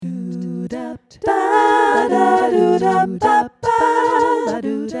da du da ba ba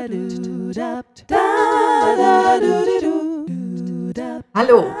du da du da da du du.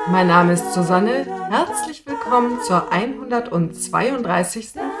 Hallo, mein Name ist Susanne. Herzlich willkommen zur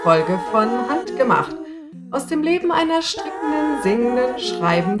 132. Folge von Handgemacht. Aus dem Leben einer strickenden, singenden,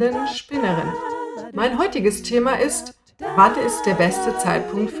 schreibenden Spinnerin. Mein heutiges Thema ist: Wann ist der beste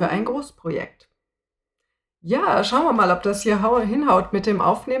Zeitpunkt für ein Großprojekt? Ja, schauen wir mal, ob das hier hinhaut mit dem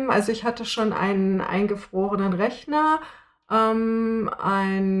Aufnehmen. Also ich hatte schon einen eingefrorenen Rechner,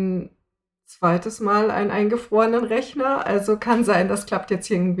 ein zweites Mal einen eingefrorenen Rechner. Also kann sein, das klappt jetzt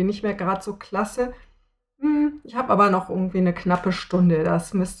irgendwie nicht mehr gerade so klasse. Ich habe aber noch irgendwie eine knappe Stunde.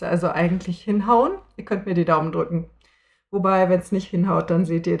 Das müsste also eigentlich hinhauen. Ihr könnt mir die Daumen drücken. Wobei, wenn es nicht hinhaut, dann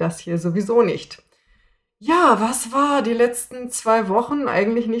seht ihr das hier sowieso nicht. Ja, was war die letzten 2 Wochen?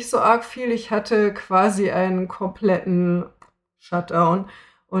 Eigentlich nicht so arg viel. Ich hatte quasi einen kompletten Shutdown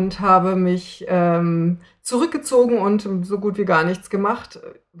und habe mich zurückgezogen und so gut wie gar nichts gemacht,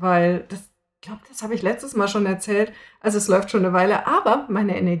 weil ich glaube, das habe ich letztes Mal schon erzählt. Also es läuft schon eine Weile, aber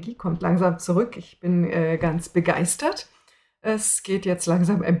meine Energie kommt langsam zurück. Ich bin ganz begeistert. Es geht jetzt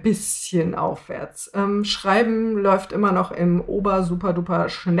langsam ein bisschen aufwärts. Schreiben läuft immer noch im super-duper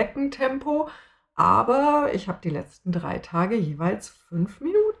Schneckentempo. Aber ich habe die letzten 3 Tage jeweils 5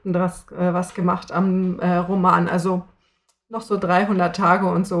 Minuten was gemacht am Roman. Also noch so 300 Tage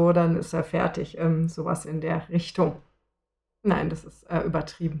und so, dann ist er fertig. Sowas in der Richtung. Nein, das ist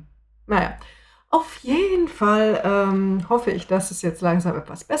übertrieben. Naja, auf jeden Fall hoffe ich, dass es jetzt langsam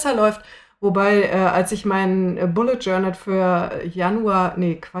etwas besser läuft. Wobei, als ich mein Bullet Journal für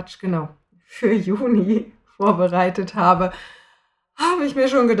für Juni vorbereitet habe, habe ich mir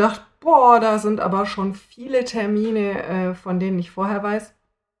schon gedacht, boah, da sind aber schon viele Termine, von denen ich vorher weiß.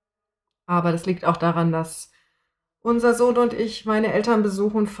 Aber das liegt auch daran, dass unser Sohn und ich meine Eltern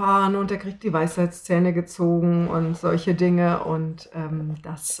besuchen fahren und er kriegt die Weisheitszähne gezogen und solche Dinge. Und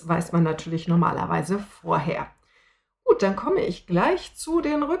das weiß man natürlich normalerweise vorher. Gut, dann komme ich gleich zu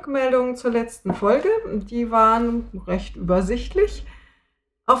den Rückmeldungen zur letzten Folge. Die waren recht übersichtlich.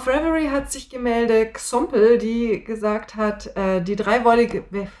 Auf Reverie hat sich gemeldet Xompel, die gesagt hat, die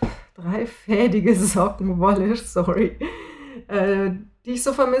dreifädige Sockenwolle, die ich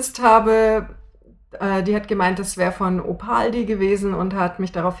so vermisst habe, die hat gemeint, das wäre von Opal-D gewesen und hat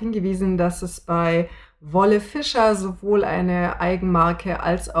mich darauf hingewiesen, dass es bei Wolle Fischer sowohl eine Eigenmarke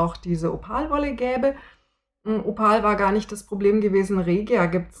als auch diese Opalwolle gäbe. Opal war gar nicht das Problem gewesen, Regia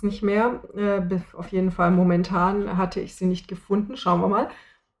gibt es nicht mehr. Auf jeden Fall momentan hatte ich sie nicht gefunden, schauen wir mal.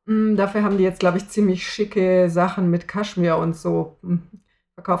 Dafür haben die jetzt, glaube ich, ziemlich schicke Sachen mit Kaschmir und so.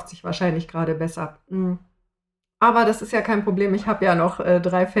 Verkauft sich wahrscheinlich gerade besser. Aber das ist ja kein Problem. Ich habe ja noch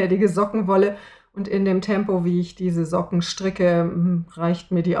dreifädige Sockenwolle und in dem Tempo, wie ich diese Socken stricke,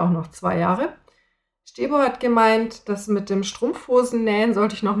 reicht mir die auch noch 2 Jahre. Stebo hat gemeint, das mit dem Strumpfhosennähen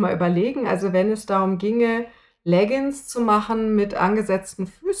sollte ich noch mal überlegen. Also wenn es darum ginge, Leggings zu machen mit angesetzten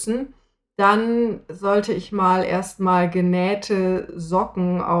Füßen, dann sollte ich mal erstmal genähte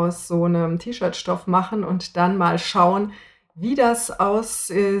Socken aus so einem T-Shirt-Stoff machen und dann mal schauen, wie das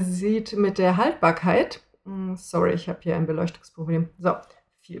aussieht mit der Haltbarkeit. Sorry, ich habe hier ein Beleuchtungsproblem. So,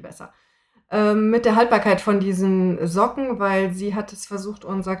 viel besser. Mit der Haltbarkeit von diesen Socken, weil sie hat es versucht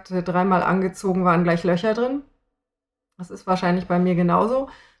und sagte, 3-mal angezogen waren gleich Löcher drin. Das ist wahrscheinlich bei mir genauso.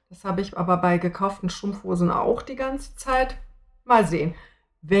 Das habe ich aber bei gekauften Strumpfhosen auch die ganze Zeit. Mal sehen,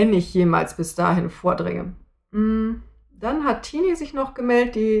 wenn ich jemals bis dahin vordringe. Dann hat Tini sich noch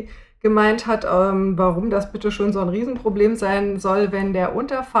gemeldet, die gemeint hat, warum das bitte schon so ein Riesenproblem sein soll, wenn der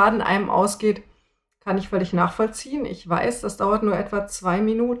Unterfaden einem ausgeht. Kann ich völlig nachvollziehen. Ich weiß, das dauert nur etwa 2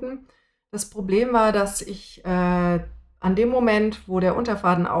 Minuten. Das Problem war, dass ich an dem Moment, wo der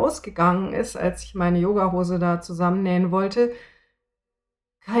Unterfaden ausgegangen ist, als ich meine Yogahose da zusammennähen wollte,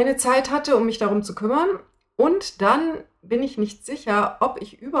 keine Zeit hatte, um mich darum zu kümmern. Und dann bin ich nicht sicher, ob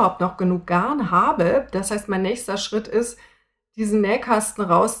ich überhaupt noch genug Garn habe. Das heißt, mein nächster Schritt ist, diesen Nähkasten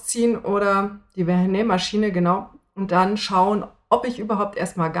rausziehen oder die Nähmaschine, genau, und dann schauen, ob ich überhaupt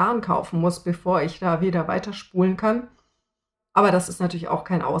erstmal Garn kaufen muss, bevor ich da wieder weiterspulen kann. Aber das ist natürlich auch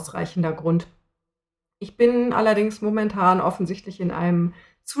kein ausreichender Grund. Ich bin allerdings momentan offensichtlich in einem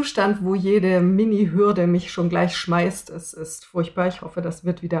Zustand, wo jede Mini-Hürde mich schon gleich schmeißt. Es ist furchtbar. Ich hoffe, das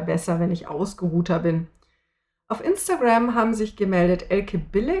wird wieder besser, wenn ich ausgeruhter bin. Auf Instagram haben sich gemeldet Elke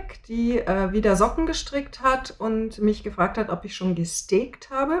Billig, die wieder Socken gestrickt hat und mich gefragt hat, ob ich schon gesteakt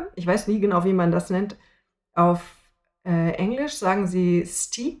habe. Ich weiß nie genau, wie man das nennt. Auf Englisch sagen sie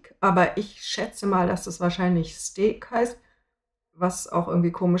Steak, aber ich schätze mal, dass das wahrscheinlich Steak heißt, was auch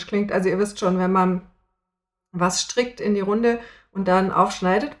irgendwie komisch klingt. Also ihr wisst schon, wenn man was strickt in die Runde und dann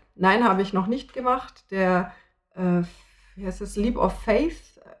aufschneidet, Nein, habe ich noch nicht gemacht. Der, wie heißt es, Leap of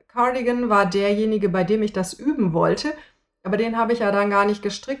Faith Cardigan war derjenige, bei dem ich das üben wollte. Aber den habe ich ja dann gar nicht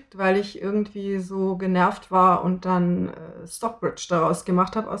gestrickt, weil ich irgendwie so genervt war und dann Stockbridge daraus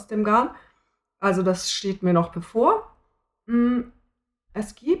gemacht habe aus dem Garn. Also das steht mir noch bevor. Mm,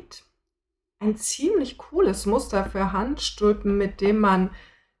 Es gibt ein ziemlich cooles Muster für Handstulpen, mit dem man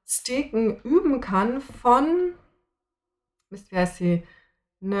Steken üben kann von, wisst ihr, wie heißt sie?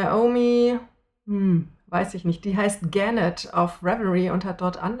 Naomi, weiß ich nicht, die heißt Gannett auf Ravelry und hat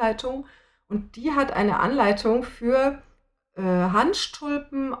dort Anleitungen. Und die hat eine Anleitung für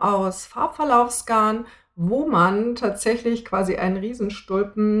Handstulpen aus Farbverlaufsgarn, wo man tatsächlich quasi einen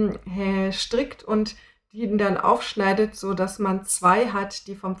Riesenstulpen strickt und die dann aufschneidet, sodass man zwei hat,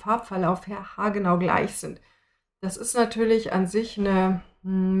 die vom Farbverlauf her haargenau gleich sind. Das ist natürlich an sich eine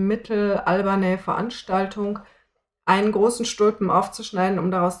mittelalberne Veranstaltung, einen großen Stulpen aufzuschneiden,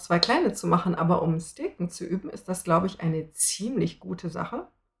 um daraus zwei kleine zu machen. Aber um Steken zu üben, ist das, glaube ich, eine ziemlich gute Sache.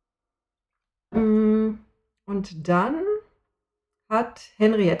 Und dann hat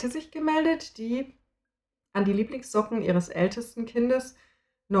Henriette sich gemeldet, die an die Lieblingssocken ihres ältesten Kindes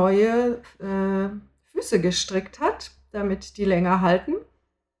neue Füße gestrickt hat, damit die länger halten.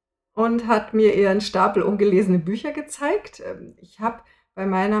 Und hat mir ihren Stapel ungelesene Bücher gezeigt. Ich habe bei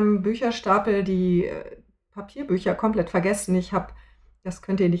meinem Bücherstapel die Papierbücher komplett vergessen. Das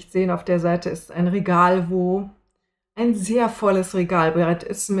könnt ihr nicht sehen, auf der Seite ist ein Regal, wo ein sehr volles Regalbrett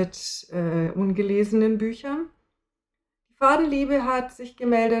ist mit ungelesenen Büchern. Die Fadenliebe hat sich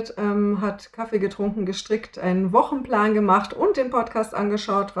gemeldet, hat Kaffee getrunken, gestrickt, einen Wochenplan gemacht und den Podcast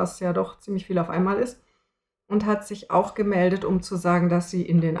angeschaut, was ja doch ziemlich viel auf einmal ist. Und hat sich auch gemeldet, um zu sagen, dass sie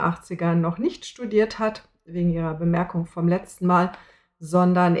in den 80ern noch nicht studiert hat, wegen ihrer Bemerkung vom letzten Mal,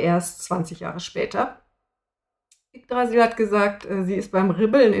 sondern erst 20 Jahre später. Yggdrasil hat gesagt, sie ist beim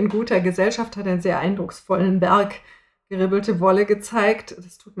Ribbeln in guter Gesellschaft, hat einen sehr eindrucksvollen Berg geribbelte Wolle gezeigt.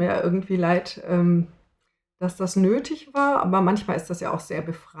 Das tut mir ja irgendwie leid, dass das nötig war, aber manchmal ist das ja auch sehr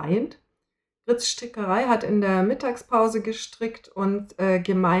befreiend. Fritz Strickerei hat in der Mittagspause gestrickt und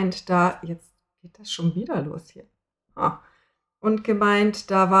gemeint, jetzt geht das schon wieder los hier. Und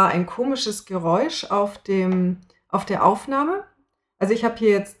gemeint, da war ein komisches Geräusch auf der Aufnahme. Also ich habe hier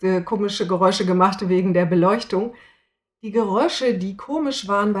jetzt komische Geräusche gemacht wegen der Beleuchtung. Die Geräusche, die komisch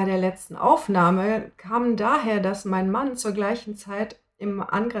waren bei der letzten Aufnahme, kamen daher, dass mein Mann zur gleichen Zeit im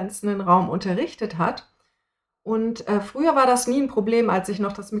angrenzenden Raum unterrichtet hat. Und früher war das nie ein Problem, als ich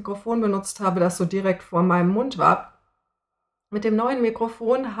noch das Mikrofon benutzt habe, das so direkt vor meinem Mund war. Mit dem neuen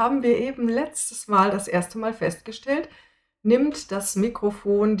Mikrofon haben wir eben letztes Mal das erste Mal festgestellt, nimmt das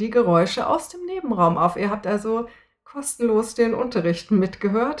Mikrofon die Geräusche aus dem Nebenraum auf. Ihr habt also kostenlos den Unterricht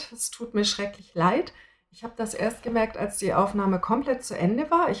mitgehört. Es tut mir schrecklich leid. Ich habe das erst gemerkt, als die Aufnahme komplett zu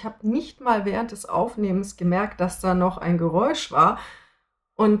Ende war. Ich habe nicht mal während des Aufnehmens gemerkt, dass da noch ein Geräusch war.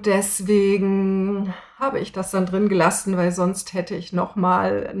 Und deswegen habe ich das dann drin gelassen, weil sonst hätte ich noch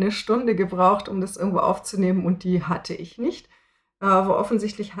mal eine Stunde gebraucht, um das irgendwo aufzunehmen. Und die hatte ich nicht. Aber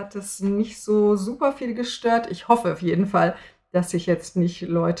offensichtlich hat es nicht so super viel gestört. Ich hoffe auf jeden Fall, dass ich jetzt nicht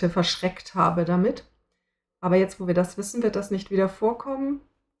Leute verschreckt habe damit. Aber jetzt, wo wir das wissen, wird das nicht wieder vorkommen.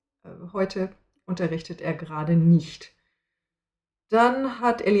 Heute unterrichtet er gerade nicht. Dann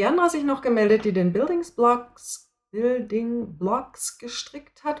hat Eliandra sich noch gemeldet, die den Building Blocks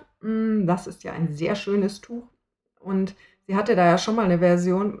gestrickt hat. Das ist ja ein sehr schönes Tuch. Und sie hatte da ja schon mal eine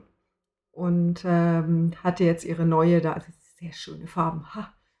Version und hatte jetzt ihre neue da. Also sehr schöne Farben.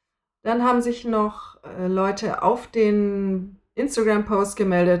 Ha. Dann haben sich noch Leute auf den Instagram-Post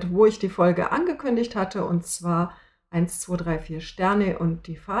gemeldet, wo ich die Folge angekündigt hatte. Und zwar 1, 2, 3, 4 Sterne und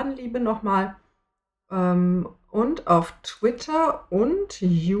die Fadenliebe nochmal. Und auf Twitter und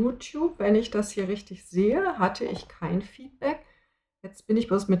YouTube, wenn ich das hier richtig sehe, hatte ich kein Feedback. Jetzt bin ich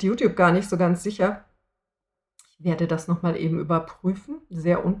bloß mit YouTube gar nicht so ganz sicher. Ich werde das nochmal eben überprüfen.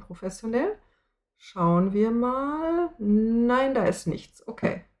 Sehr unprofessionell. Schauen wir mal. Nein, da ist nichts.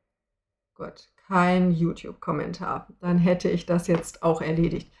 Okay. Gut. Kein YouTube-Kommentar. Dann hätte ich das jetzt auch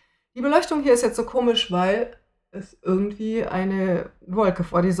erledigt. Die Beleuchtung hier ist jetzt so komisch, weil es irgendwie eine Wolke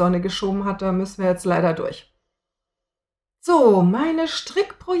vor die Sonne geschoben hat. Da müssen wir jetzt leider durch. So, meine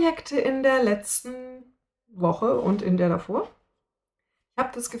Strickprojekte in der letzten Woche und in der davor. Ich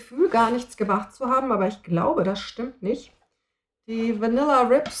habe das Gefühl, gar nichts gemacht zu haben, aber ich glaube, das stimmt nicht. Die Vanilla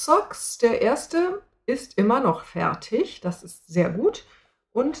Rip Socks, der erste, ist immer noch fertig. Das ist sehr gut.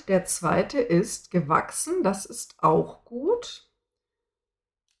 Und der zweite ist gewachsen. Das ist auch gut.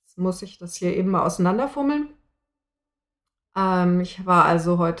 Jetzt muss ich das hier eben mal auseinanderfummeln. Ich war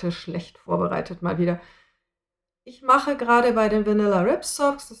also heute schlecht vorbereitet mal wieder. Ich mache gerade bei den Vanilla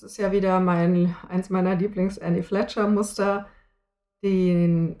Ripsocks, das ist ja wieder eins meiner Lieblings-Annie Fletcher-Muster,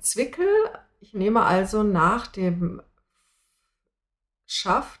 den Zwickel. Ich nehme also nach dem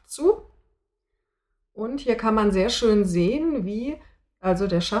Schaft zu. Und hier kann man sehr schön sehen, also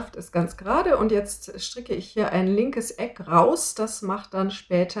der Schaft ist ganz gerade und jetzt stricke ich hier ein linkes Eck raus. Das macht dann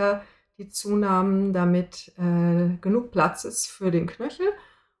später die Zunahmen, damit genug Platz ist für den Knöchel.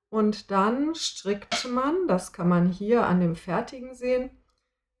 Und dann strickt man, das kann man hier an dem Fertigen sehen,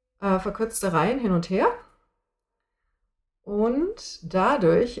 verkürzte Reihen hin und her. Und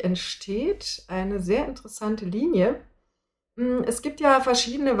dadurch entsteht eine sehr interessante Linie. Es gibt ja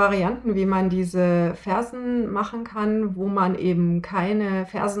verschiedene Varianten, wie man diese Fersen machen kann, wo man eben keine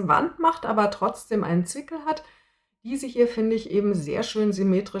Fersenwand macht, aber trotzdem einen Zwickel hat. Diese hier finde ich eben sehr schön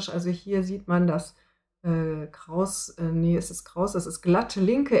symmetrisch. Also hier sieht man das es ist glatte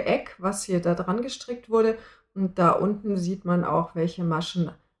linke Eck, was hier da dran gestrickt wurde. Und da unten sieht man auch, welche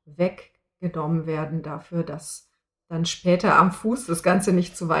Maschen weggenommen werden dafür, dass dann später am Fuß das Ganze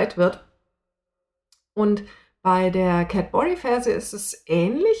nicht zu weit wird. Und bei der Cat-Body-Ferse ist es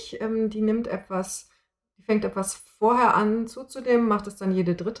ähnlich. Die fängt etwas vorher an zuzunehmen, macht es dann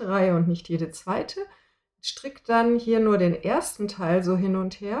jede dritte Reihe und nicht jede zweite. Strickt dann hier nur den ersten Teil so hin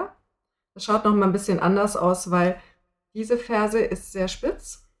und her. Das schaut noch mal ein bisschen anders aus, weil diese Ferse ist sehr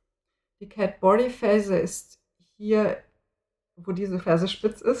spitz. Die Cat-Body-Ferse ist hier, wo diese Ferse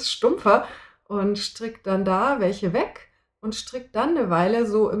spitz ist, stumpfer und strickt dann da welche weg und strickt dann eine Weile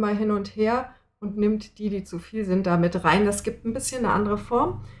so immer hin und her und nimmt die zu viel sind, da mit rein. Das gibt ein bisschen eine andere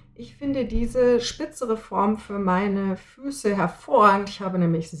Form. Ich finde diese spitzere Form für meine Füße hervorragend. Ich habe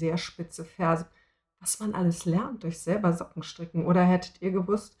nämlich sehr spitze Ferse. Was man alles lernt durch selber Socken stricken. Oder hättet ihr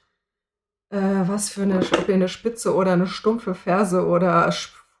gewusst, ob ihr eine spitze oder eine stumpfe Ferse oder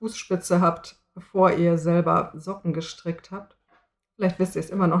Fußspitze habt, bevor ihr selber Socken gestrickt habt? Vielleicht wisst ihr es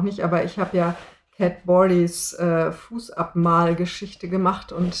immer noch nicht, aber ich habe ja Cat Bordys Fußabmalgeschichte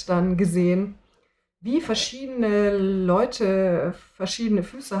gemacht und dann gesehen, wie verschiedene Leute verschiedene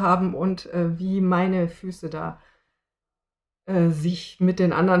Füße haben und wie meine Füße da sich mit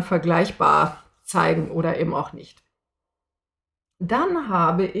den anderen vergleichbar zeigen oder eben auch nicht. Dann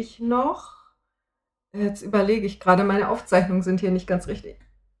habe ich noch, jetzt überlege ich gerade, meine Aufzeichnungen sind hier nicht ganz richtig.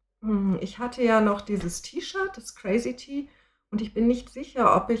 Ich hatte ja noch dieses T-Shirt, das Crazy Tee, und ich bin nicht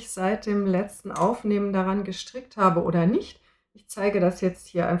sicher, ob ich seit dem letzten Aufnehmen daran gestrickt habe oder nicht. Ich zeige das jetzt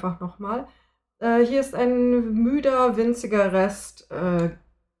hier einfach nochmal. Hier ist ein müder, winziger Rest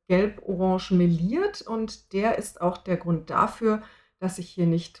gelb-orange meliert und der ist auch der Grund dafür, dass ich hier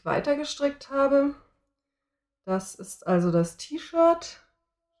nicht weiter gestrickt habe. Das ist also das T-Shirt.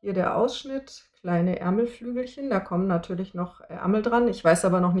 Hier der Ausschnitt, kleine Ärmelflügelchen, da kommen natürlich noch Ärmel dran. Ich weiß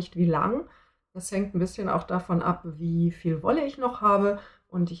aber noch nicht, wie lang. Das hängt ein bisschen auch davon ab, wie viel Wolle ich noch habe.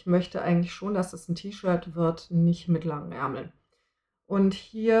 Und ich möchte eigentlich schon, dass es ein T-Shirt wird, nicht mit langen Ärmeln. Und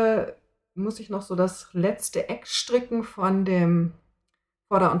hier muss ich noch so das letzte Eck stricken von dem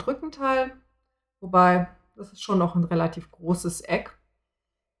Vorder- und Rückenteil. Wobei, das ist schon noch ein relativ großes Eck.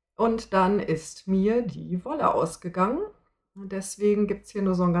 Und dann ist mir die Wolle ausgegangen. Und deswegen gibt es hier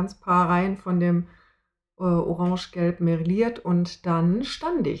nur so ein ganz paar Reihen von dem orange-gelb meliert. Und dann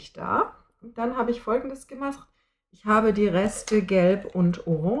stand ich da. Und dann habe ich Folgendes gemacht. Ich habe die Reste gelb und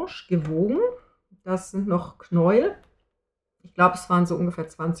orange gewogen. Das sind noch Knäuel. Ich glaube, es waren so ungefähr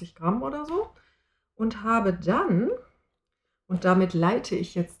 20 Gramm oder so. Und habe dann, und damit leite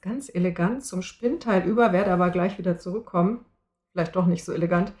ich jetzt ganz elegant zum Spinnteil über, werde aber gleich wieder zurückkommen. Vielleicht doch nicht so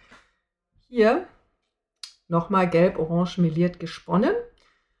elegant. Hier nochmal gelb-orange meliert gesponnen.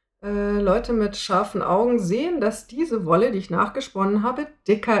 Leute mit scharfen Augen sehen, dass diese Wolle, die ich nachgesponnen habe,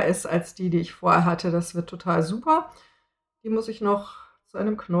 dicker ist als die ich vorher hatte. Das wird total super. Die muss ich noch zu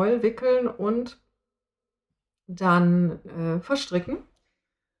einem Knäuel wickeln und dann verstricken.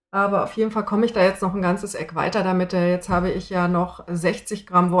 Aber auf jeden Fall komme ich da jetzt noch ein ganzes Eck weiter damit. Jetzt habe ich ja noch 60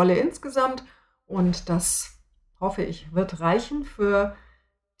 Gramm Wolle insgesamt und das hoffe ich wird reichen für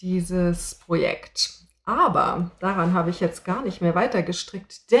dieses Projekt. Aber daran habe ich jetzt gar nicht mehr weiter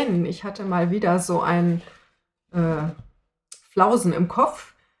gestrickt, denn ich hatte mal wieder so einen Flausen im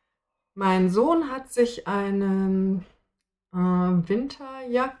Kopf. Mein Sohn hat sich einen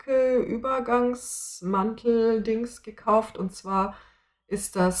Winterjacke, Übergangsmantel-Dings gekauft. Und zwar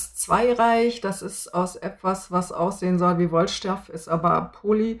ist das zweireich. Das ist aus etwas, was aussehen soll wie Wollstoff, ist aber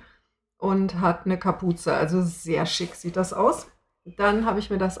Poly und hat eine Kapuze. Also sehr schick sieht das aus. Dann habe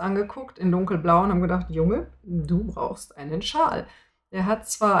ich mir das angeguckt in dunkelblau und habe gedacht, Junge, du brauchst einen Schal. Der hat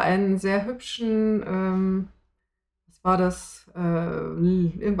zwar einen sehr hübschen, war das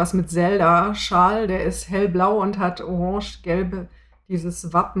irgendwas mit Zelda-Schal, der ist hellblau und hat orange-gelbe,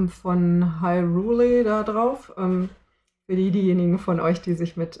 dieses Wappen von Hyrule da drauf. Für diejenigen von euch, die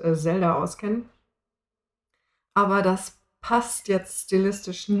sich mit Zelda auskennen. Aber das passt jetzt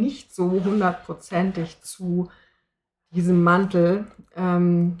stilistisch nicht so hundertprozentig zu diesem Mantel.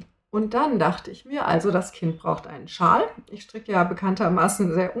 Und dann dachte ich mir, also das Kind braucht einen Schal. Ich stricke ja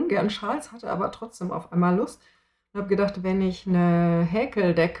bekanntermaßen sehr ungern Schals, hatte aber trotzdem auf einmal Lust. Und habe gedacht, wenn ich eine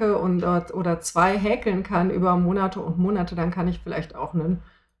Häkeldecke oder 2 häkeln kann über Monate und Monate, dann kann ich vielleicht auch einen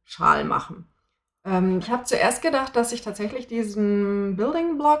Schal machen. Ich habe zuerst gedacht, dass ich tatsächlich diesen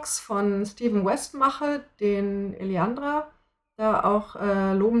Building Blocks von Stephen West mache, den Eliandra da auch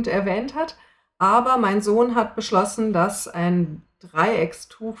lobend erwähnt hat. Aber mein Sohn hat beschlossen, dass ein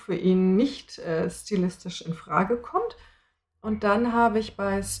Dreieckstuch für ihn nicht stilistisch in Frage kommt. Und dann habe ich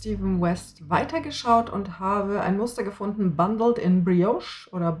bei Stephen West weitergeschaut und habe ein Muster gefunden, Bundled in Brioche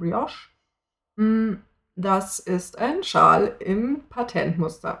oder Brioche. Das ist ein Schal im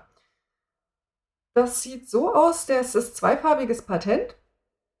Patentmuster. Das sieht so aus, das ist zweifarbiges Patent.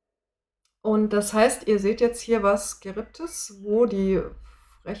 Und das heißt, ihr seht jetzt hier was Geripptes, wo die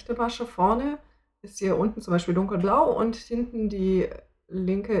rechte Masche vorne ist hier unten zum Beispiel dunkelblau und hinten die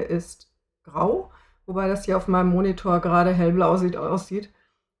linke ist grau, wobei das hier auf meinem Monitor gerade hellblau aussieht.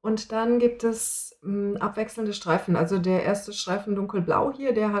 Und dann gibt es abwechselnde Streifen. Also der erste Streifen dunkelblau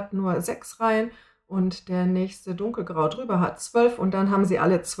hier, der hat nur 6 Reihen und der nächste dunkelgrau drüber hat 12 und dann haben sie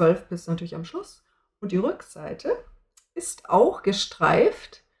alle 12 bis natürlich am Schluss. Und die Rückseite ist auch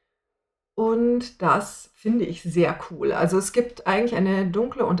gestreift und das finde ich sehr cool. Also es gibt eigentlich eine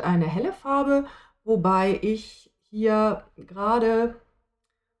dunkle und eine helle Farbe, wobei ich hier gerade,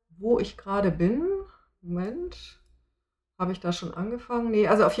 wo ich gerade bin, Moment, habe ich da schon angefangen? Nee,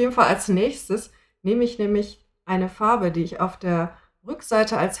 also auf jeden Fall als nächstes nehme ich nämlich eine Farbe, die ich auf der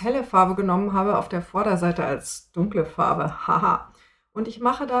Rückseite als helle Farbe genommen habe, auf der Vorderseite als dunkle Farbe. Haha. Und ich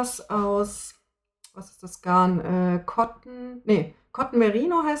mache das aus, was ist das Garn? Cotton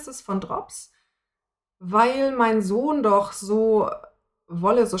Merino heißt es von Drops. Weil mein Sohn doch so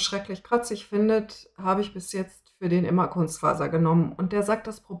Wolle so schrecklich kratzig findet, habe ich bis jetzt für den immer Kunstfaser genommen. Und der sagt,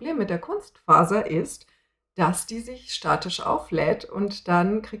 das Problem mit der Kunstfaser ist, dass die sich statisch auflädt und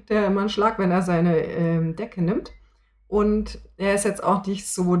dann kriegt er immer einen Schlag, wenn er seine Decke nimmt. Und er ist jetzt auch nicht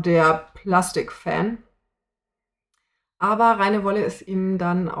so der Plastik-Fan. Aber reine Wolle ist ihm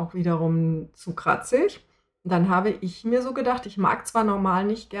dann auch wiederum zu kratzig. Und dann habe ich mir so gedacht, ich mag zwar normal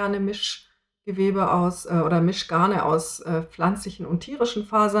nicht gerne Mischgewebe oder Mischgarne aus pflanzlichen und tierischen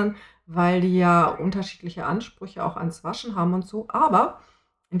Fasern, weil die ja unterschiedliche Ansprüche auch ans Waschen haben und so. Aber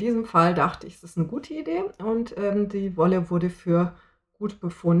in diesem Fall dachte ich, es ist eine gute Idee und die Wolle wurde für gut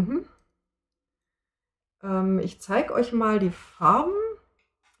befunden. Ich zeige euch mal die Farben.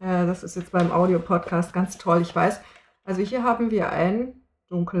 Das ist jetzt beim Audio-Podcast ganz toll, ich weiß. Also hier haben wir ein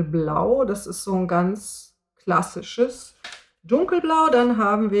dunkelblau, das ist so ein ganz klassisches dunkelblau. Dann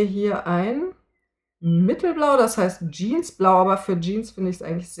haben wir hier ein mittelblau, das heißt Jeansblau, aber für Jeans finde ich es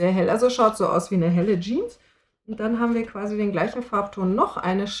eigentlich sehr hell. Also schaut so aus wie eine helle Jeans. Und dann haben wir quasi den gleichen Farbton, noch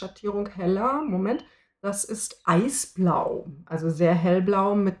eine Schattierung heller. Moment, das ist Eisblau, also sehr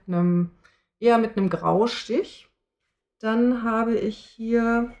hellblau eher mit einem Graustich. Dann habe ich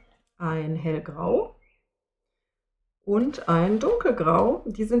hier ein hellgrau und ein dunkelgrau.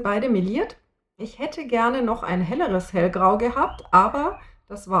 Die sind beide meliert. Ich hätte gerne noch ein helleres hellgrau gehabt, aber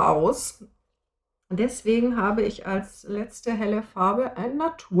das war aus. Deswegen habe ich als letzte helle Farbe ein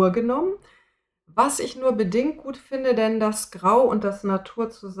Natur genommen. Was ich nur bedingt gut finde, denn das Grau und das Natur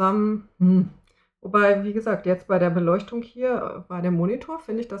zusammen, wobei, wie gesagt, jetzt bei der Beleuchtung hier bei dem Monitor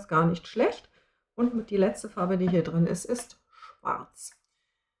finde ich das gar nicht schlecht. Und die letzte Farbe, die hier drin ist schwarz.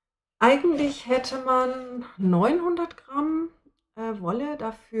 Eigentlich hätte man 900 Gramm Wolle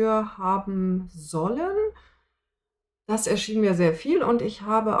dafür haben sollen. Das erschien mir sehr viel und ich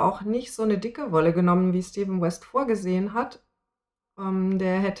habe auch nicht so eine dicke Wolle genommen, wie Stephen West vorgesehen hat.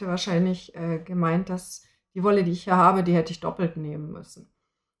 Der hätte wahrscheinlich gemeint, dass die Wolle, die ich hier habe, die hätte ich doppelt nehmen müssen.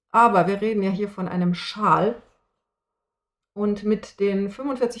 Aber wir reden ja hier von einem Schal. Und mit den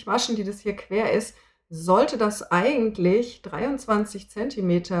 45 Maschen, die das hier quer ist, sollte das eigentlich 23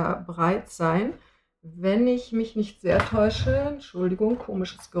 cm breit sein. Wenn ich mich nicht sehr täusche, Entschuldigung,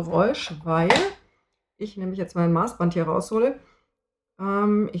 komisches Geräusch, weil ich nämlich jetzt mein Maßband hier raushole.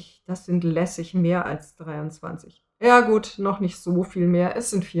 Das sind lässig mehr als 23. Ja gut, noch nicht so viel mehr, es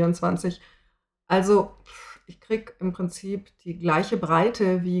sind 24. Also ich kriege im Prinzip die gleiche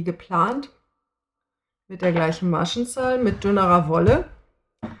Breite wie geplant, mit der gleichen Maschenzahl, mit dünnerer Wolle.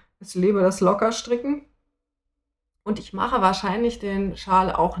 Es lebe das Lockerstricken. Und ich mache wahrscheinlich den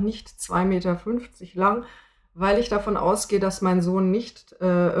Schal auch nicht 2,50 Meter lang, weil ich davon ausgehe, dass mein Sohn nicht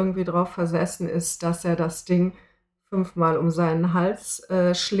irgendwie drauf versessen ist, dass er das Ding 5-mal um seinen Hals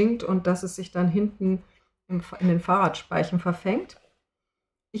schlingt und dass es sich dann hinten in den Fahrradspeichen verfängt.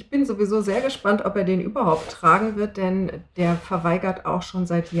 Ich bin sowieso sehr gespannt, ob er den überhaupt tragen wird, denn der verweigert auch schon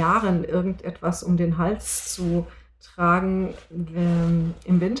seit Jahren irgendetwas um den Hals zu tragen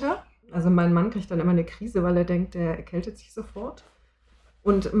im Winter. Also mein Mann kriegt dann immer eine Krise, weil er denkt, der erkältet sich sofort.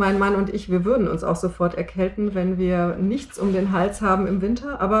 Und mein Mann und ich, wir würden uns auch sofort erkälten, wenn wir nichts um den Hals haben im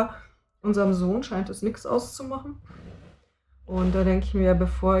Winter. Aber unserem Sohn scheint es nichts auszumachen. Und da denke ich mir,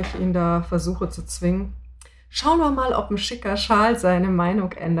 bevor ich ihn da versuche zu zwingen, schauen wir mal, ob ein schicker Schal seine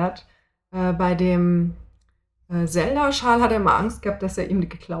Meinung ändert. Bei dem Zelda-Schal hat er immer Angst gehabt, dass er ihm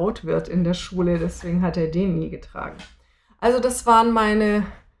geklaut wird in der Schule. Deswegen hat er den nie getragen. Also das waren meine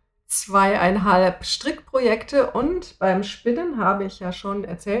 2,5 Strickprojekte. Und beim Spinnen habe ich ja schon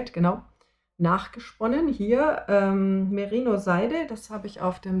erzählt, genau, nachgesponnen. Hier Merino-Seide, das habe ich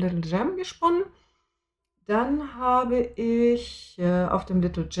auf dem Little Gem gesponnen. Dann habe ich auf dem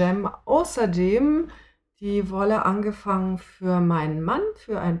Little Gem außerdem die Wolle angefangen für meinen Mann,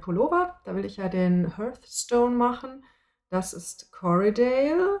 für einen Pullover. Da will ich ja den Hearthstone machen. Das ist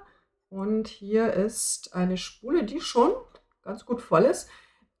Corriedale. Und hier ist eine Spule, die schon ganz gut voll ist.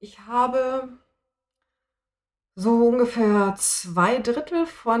 Ich habe so ungefähr 2/3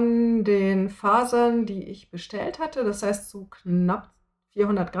 von den Fasern, die ich bestellt hatte, das heißt so knapp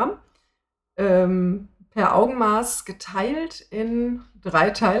 400 Gramm, per Augenmaß geteilt in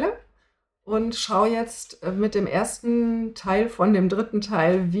 3 Teile und schaue jetzt mit dem ersten Teil von dem dritten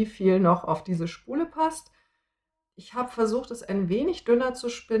Teil, wie viel noch auf diese Spule passt. Ich habe versucht, es ein wenig dünner zu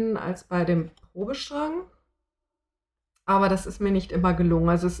spinnen als bei dem Probestrang, aber das ist mir nicht immer gelungen.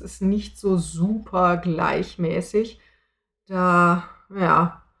 Also es ist nicht so super gleichmäßig. Da,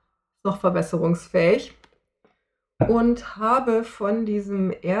 ja, ist noch verbesserungsfähig. Und habe von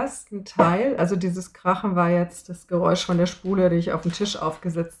diesem ersten Teil, also dieses Krachen war jetzt das Geräusch von der Spule, die ich auf den Tisch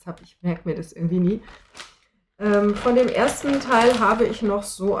aufgesetzt habe. Ich merke mir das irgendwie nie. Von dem ersten Teil habe ich noch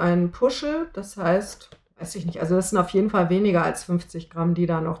so einen Puschel, das heißt, weiß ich nicht, also das sind auf jeden Fall weniger als 50 Gramm, die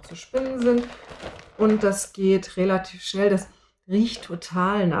da noch zu spinnen sind. Und das geht relativ schnell. Das riecht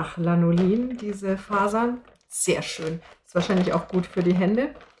total nach Lanolin, diese Fasern. Sehr schön. Ist wahrscheinlich auch gut für die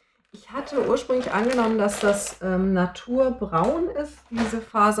Hände. Ich hatte ursprünglich angenommen, dass das naturbraun ist, diese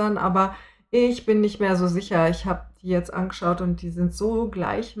Fasern, aber ich bin nicht mehr so sicher. Ich habe die jetzt angeschaut und die sind so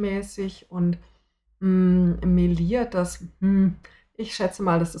gleichmäßig und meliert, dass ich schätze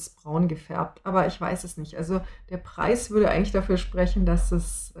mal, das ist braun gefärbt, aber ich weiß es nicht. Also der Preis würde eigentlich dafür sprechen, dass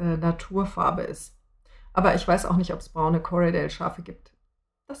es Naturfarbe ist. Aber ich weiß auch nicht, ob es braune Corriedale-Schafe gibt.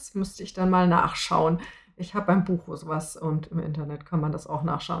 Das müsste ich dann mal nachschauen. Ich habe ein Buch, wo sowas und im Internet kann man das auch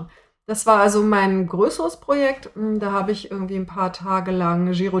nachschauen. Das war also mein größeres Projekt. Da habe ich irgendwie ein paar Tage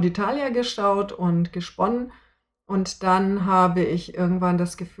lang Giro d'Italia gestaut und gesponnen. Und dann habe ich irgendwann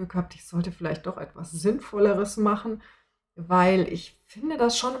das Gefühl gehabt, ich sollte vielleicht doch etwas Sinnvolleres machen, weil ich finde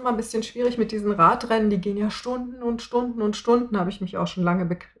das schon immer ein bisschen schwierig mit diesen Radrennen. Die gehen ja Stunden und Stunden und Stunden, habe ich mich auch schon lange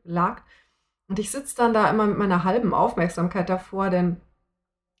beklagt. Und ich sitze dann da immer mit meiner halben Aufmerksamkeit davor, denn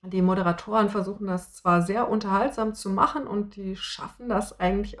die Moderatoren versuchen das zwar sehr unterhaltsam zu machen und die schaffen das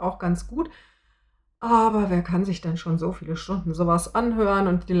eigentlich auch ganz gut, aber wer kann sich denn schon so viele Stunden sowas anhören?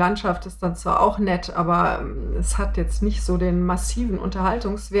 Und die Landschaft ist dann zwar auch nett, aber es hat jetzt nicht so den massiven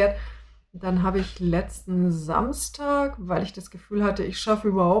Unterhaltungswert. Dann habe ich letzten Samstag, weil ich das Gefühl hatte, ich schaffe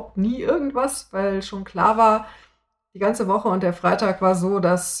überhaupt nie irgendwas, weil schon klar war, die ganze Woche und der Freitag war so,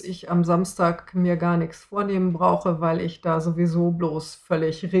 dass ich am Samstag mir gar nichts vornehmen brauche, weil ich da sowieso bloß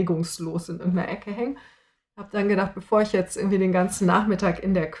völlig regungslos in irgendeiner Ecke hänge. Habe dann gedacht, bevor ich jetzt irgendwie den ganzen Nachmittag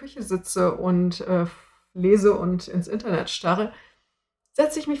in der Küche sitze und lese und ins Internet starre,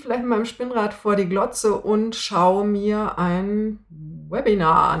 setze ich mich vielleicht mit meinem Spinnrad vor die Glotze und schaue mir ein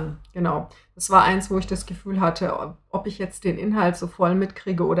Webinar an. Genau, das war eins, wo ich das Gefühl hatte, ob ich jetzt den Inhalt so voll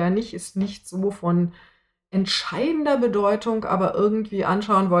mitkriege oder nicht, ist nicht so von entscheidender Bedeutung, aber irgendwie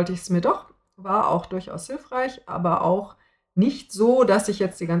anschauen wollte ich es mir doch. War auch durchaus hilfreich, aber auch nicht so, dass ich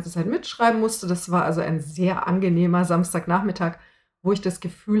jetzt die ganze Zeit mitschreiben musste. Das war also ein sehr angenehmer Samstagnachmittag, wo ich das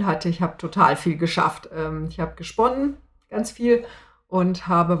Gefühl hatte, ich habe total viel geschafft. Ich habe gesponnen, ganz viel, und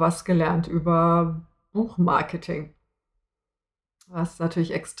habe was gelernt über Buchmarketing, was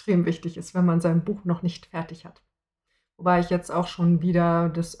natürlich extrem wichtig ist, wenn man sein Buch noch nicht fertig hat. Wobei ich jetzt auch schon wieder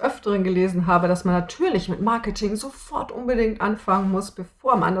des Öfteren gelesen habe, dass man natürlich mit Marketing sofort unbedingt anfangen muss,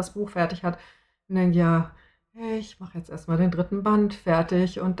 bevor man das Buch fertig hat. Und dann, ja, ich mache jetzt erstmal den 3. Band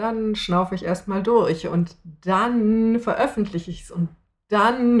fertig und dann schnaufe ich erstmal durch und dann veröffentliche ich es und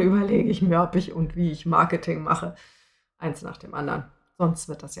dann überlege ich mir, ob ich und wie ich Marketing mache. Eins nach dem anderen. Sonst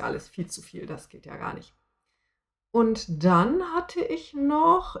wird das ja alles viel zu viel, das geht ja gar nicht. Und dann hatte ich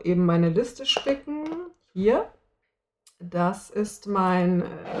noch eben meine Liste spicken. Hier, das ist mein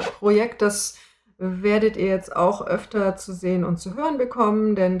Projekt, das werdet ihr jetzt auch öfter zu sehen und zu hören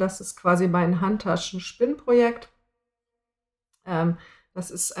bekommen, denn das ist quasi mein Handtaschen-Spinnprojekt.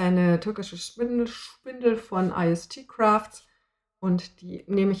 Das ist eine türkische Spindel von IST Crafts und die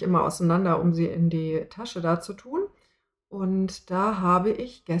nehme ich immer auseinander, um sie in die Tasche da zu tun. Und da habe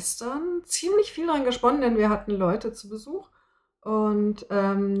ich gestern ziemlich viel dran gesponnen, denn wir hatten Leute zu Besuch und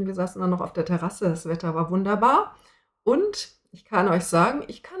wir saßen dann noch auf der Terrasse. Das Wetter war wunderbar. Und ich kann euch sagen,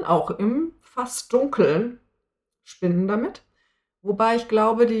 ich kann auch im fast Dunkeln spinnen damit. Wobei ich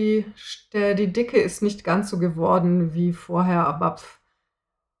glaube, die Dicke ist nicht ganz so geworden wie vorher, aber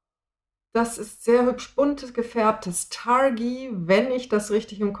das ist sehr hübsch bunt gefärbtes Targi, wenn ich das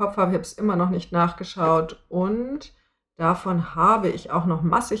richtig im Kopf habe. Ich habe es immer noch nicht nachgeschaut. Und davon habe ich auch noch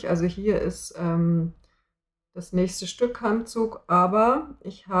massig. Also hier ist das nächste Stück Handzug, aber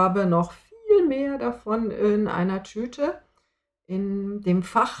ich habe noch viel mehr davon in einer Tüte, in dem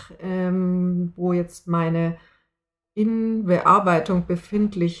Fach, wo jetzt meine in Bearbeitung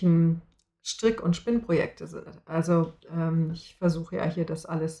befindlichen Strick- und Spinnprojekte sind. Also ich versuche ja hier das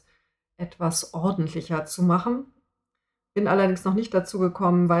alles etwas ordentlicher zu machen. Bin allerdings noch nicht dazu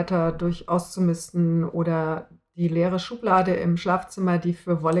gekommen, weiter durch auszumisten oder die leere Schublade im Schlafzimmer, die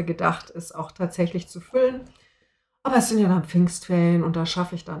für Wolle gedacht ist, auch tatsächlich zu füllen. Aber es sind ja dann Pfingstferien und da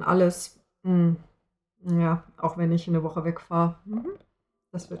schaffe ich dann alles. Ja, auch wenn ich eine Woche wegfahre.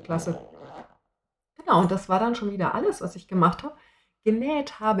 Das wird klasse. Genau, und das war dann schon wieder alles, was ich gemacht habe.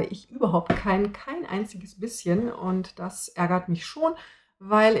 Genäht habe ich überhaupt kein einziges bisschen und das ärgert mich schon,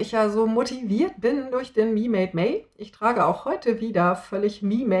 weil ich ja so motiviert bin durch den Me Made May. Ich trage auch heute wieder völlig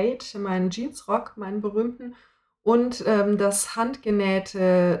Me Made meinen Jeansrock, meinen berühmten, und das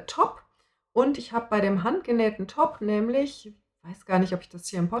handgenähte Top. Und ich habe bei dem handgenähten Top nämlich, ich weiß gar nicht, ob ich das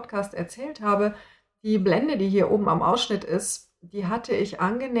hier im Podcast erzählt habe, die Blende, die hier oben am Ausschnitt ist, die hatte ich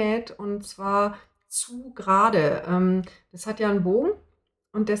angenäht und zwar zu gerade. Das hat ja einen Bogen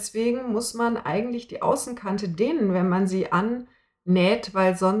und deswegen muss man eigentlich die Außenkante dehnen, wenn man sie annäht,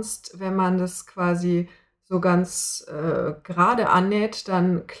 weil sonst, wenn man das quasi so ganz gerade annäht,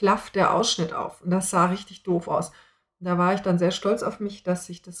 dann klafft der Ausschnitt auf. Und das sah richtig doof aus. Da war ich dann sehr stolz auf mich, dass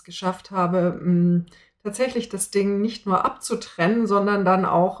ich das geschafft habe, tatsächlich das Ding nicht nur abzutrennen, sondern dann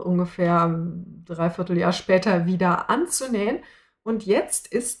auch ungefähr ein Dreivierteljahr später wieder anzunähen. Und jetzt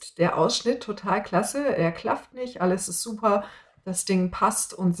ist der Ausschnitt total klasse. Er klafft nicht, alles ist super. Das Ding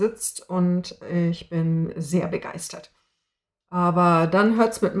passt und sitzt und ich bin sehr begeistert. Aber dann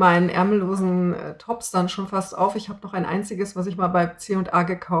hört es mit meinen ärmellosen Tops dann schon fast auf. Ich habe noch ein einziges, was ich mal bei C&A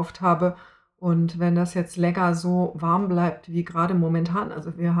gekauft habe. Und wenn das jetzt länger so warm bleibt wie gerade momentan,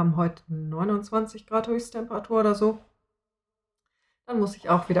 also wir haben heute 29 Grad Höchsttemperatur oder so, dann muss ich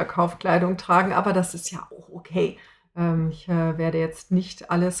auch wieder Kaufkleidung tragen. Aber das ist ja auch okay. Ich werde jetzt nicht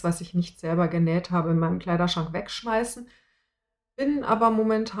alles, was ich nicht selber genäht habe, in meinem Kleiderschrank wegschmeißen. Bin aber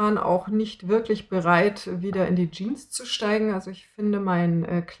momentan auch nicht wirklich bereit, wieder in die Jeans zu steigen. Also ich finde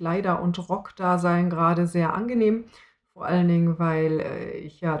mein Kleider- und Rockdasein gerade sehr angenehm. Vor allen Dingen, weil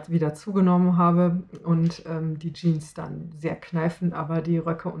ich ja wieder zugenommen habe und die Jeans dann sehr kneifen, aber die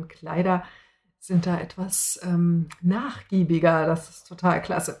Röcke und Kleider sind da etwas nachgiebiger. Das ist total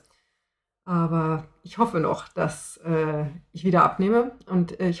klasse. Aber ich hoffe noch, dass ich wieder abnehme.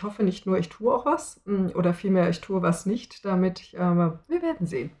 Und ich hoffe nicht nur, ich tue auch was oder vielmehr, ich tue was nicht, aber wir werden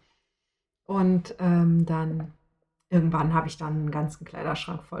sehen. Und dann irgendwann habe ich dann einen ganzen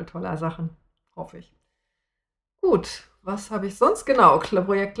Kleiderschrank voll toller Sachen, hoffe ich. Gut, was habe ich sonst? Genau,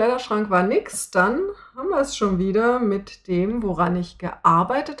 Projekt Kleiderschrank war nix. Dann haben wir es schon wieder mit dem, woran ich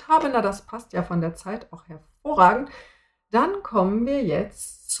gearbeitet habe. Na, das passt ja von der Zeit auch hervorragend. Dann kommen wir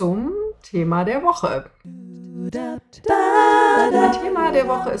jetzt zum Thema der Woche. Mein Thema der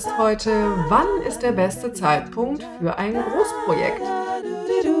Woche ist heute: Wann ist der beste Zeitpunkt für ein Großprojekt?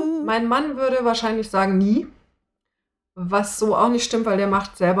 Mein Mann würde wahrscheinlich sagen, nie. Was so auch nicht stimmt, weil der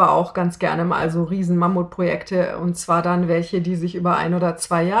macht selber auch ganz gerne mal so riesen Mammutprojekte, und zwar dann welche, die sich über 1 oder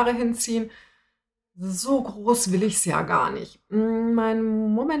 2 Jahre hinziehen. So groß will ich es ja gar nicht. Mein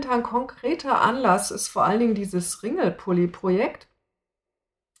momentan konkreter Anlass ist vor allen Dingen dieses Ringelpulli-Projekt,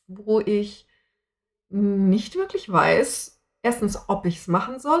 wo ich nicht wirklich weiß, erstens, ob ich es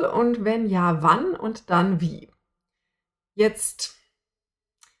machen soll und wenn ja, wann und dann wie. Jetzt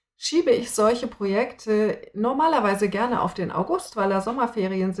schiebe ich solche Projekte normalerweise gerne auf den August, weil da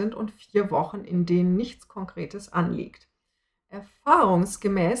Sommerferien sind und 4 Wochen, in denen nichts Konkretes anliegt.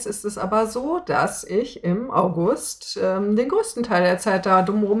 Erfahrungsgemäß ist es aber so, dass ich im August den größten Teil der Zeit da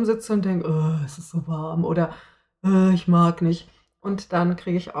dumm rumsitze und denke, es ist so warm oder ich mag nicht. Und dann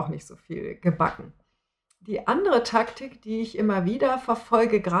kriege ich auch nicht so viel gebacken. Die andere Taktik, die ich immer wieder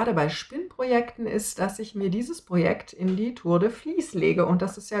verfolge, gerade bei Spinnprojekten, ist, dass ich mir dieses Projekt in die Tour de Vlies lege. Und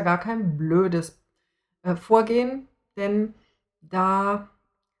das ist ja gar kein blödes Vorgehen, denn da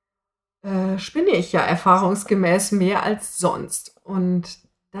spinne ich ja erfahrungsgemäß mehr als sonst. Und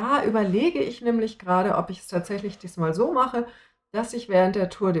da überlege ich nämlich gerade, ob ich es tatsächlich diesmal so mache, dass ich während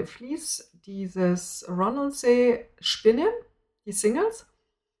der Tour de Vlies dieses Ronaldsay spinne, die Singles,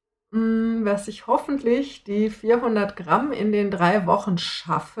 was ich hoffentlich die 400 Gramm in den 3 Wochen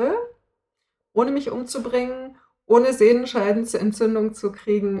schaffe, ohne mich umzubringen, ohne Sehenscheidenentzündung zu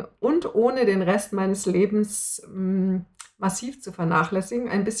kriegen und ohne den Rest meines Lebens massiv zu vernachlässigen.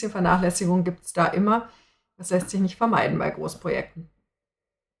 Ein bisschen Vernachlässigung gibt es da immer. Das lässt sich nicht vermeiden bei Großprojekten.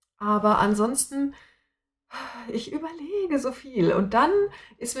 Aber ansonsten, ich überlege so viel. Und dann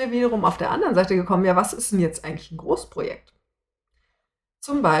ist mir wiederum auf der anderen Seite gekommen, ja, was ist denn jetzt eigentlich ein Großprojekt?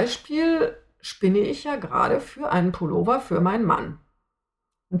 Zum Beispiel spinne ich ja gerade für einen Pullover für meinen Mann.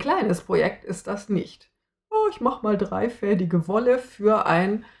 Ein kleines Projekt ist das nicht. Oh, ich mache mal 3-fädige Wolle für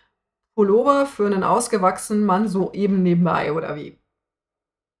ein Pullover für einen ausgewachsenen Mann so eben nebenbei oder wie.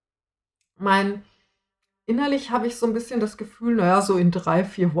 Innerlich habe ich so ein bisschen das Gefühl, naja, so in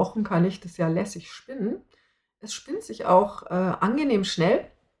 3-4 Wochen kann ich das ja lässig spinnen. Es spinnt sich auch angenehm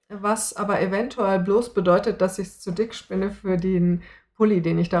schnell, was aber eventuell bloß bedeutet, dass ich es zu dick spinne für den Pulli,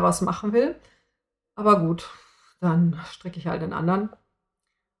 den ich daraus machen will. Aber gut, dann stricke ich halt den anderen.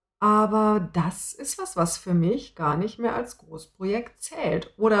 Aber das ist was für mich gar nicht mehr als Großprojekt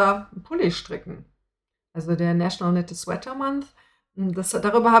zählt. Oder ein Pulli stricken. Also der National Knit a Sweater Month.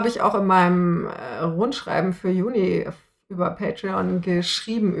 Darüber habe ich auch in meinem Rundschreiben für Juni über Patreon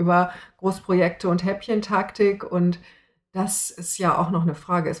geschrieben, über Großprojekte und Häppchentaktik. Und dass es ja auch noch eine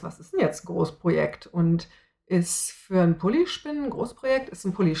Frage ist, was ist denn jetzt ein Großprojekt? Und ist für ein Pulli spinnen ein Großprojekt? Ist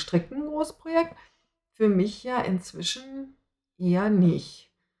ein Pulli stricken ein Großprojekt? Für mich ja inzwischen eher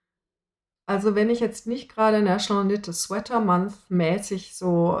nicht. Also wenn ich jetzt nicht gerade National Knit a Sweater Month mäßig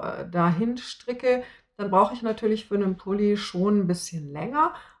so dahin stricke, dann brauche ich natürlich für einen Pulli schon ein bisschen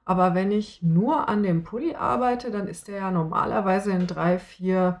länger. Aber wenn ich nur an dem Pulli arbeite, dann ist der ja normalerweise in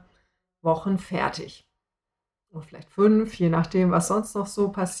 3-4 Wochen fertig. Oder vielleicht 5, je nachdem, was sonst noch so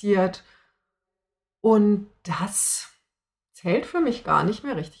passiert. Und das zählt für mich gar nicht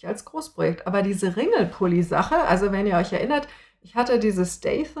mehr richtig als Großprojekt. Aber diese Ringelpulli-Sache, also wenn ihr euch erinnert, ich hatte dieses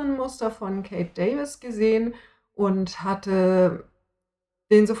Dathan-Muster von Kate Davis gesehen und hatte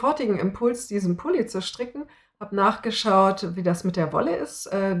den sofortigen Impuls, diesen Pulli zu stricken, habe nachgeschaut, wie das mit der Wolle ist.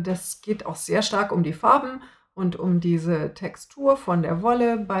 Das geht auch sehr stark um die Farben und um diese Textur von der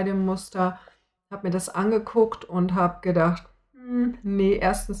Wolle bei dem Muster. Habe mir das angeguckt und habe gedacht, nee,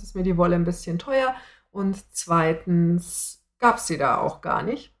 erstens ist mir die Wolle ein bisschen teuer und zweitens gab es sie da auch gar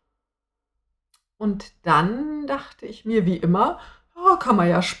nicht. Und dann dachte ich mir, wie immer, kann man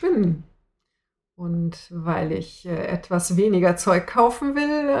ja spinnen. Und weil ich etwas weniger Zeug kaufen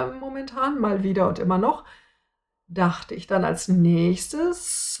will, momentan, mal wieder und immer noch, dachte ich dann als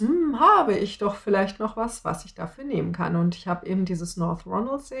nächstes, habe ich doch vielleicht noch was ich dafür nehmen kann. Und ich habe eben dieses North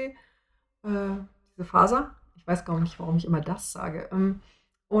Ronaldsay, diese Faser. Ich weiß gar nicht, warum ich immer das sage.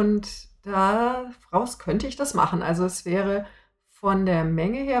 Und daraus könnte ich das machen. Also es wäre von der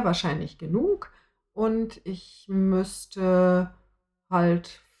Menge her wahrscheinlich genug. Und ich müsste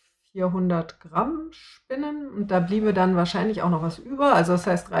halt 400 Gramm spinnen. Und da bliebe dann wahrscheinlich auch noch was über. Also das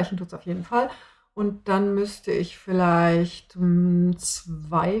heißt, reichen tut es auf jeden Fall. Und dann müsste ich vielleicht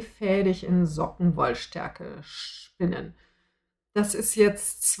 2-fädig in Sockenwollstärke spinnen. Das ist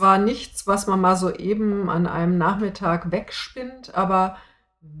jetzt zwar nichts, was man mal so eben an einem Nachmittag wegspinnt, aber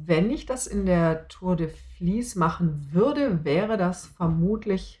wenn ich das in der Tour de Vlies machen würde, wäre das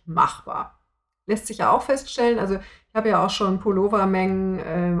vermutlich machbar. Lässt sich ja auch feststellen, also ich habe ja auch schon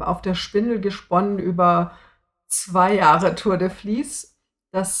Pullovermengen auf der Spindel gesponnen über 2 Jahre Tour de Vlies.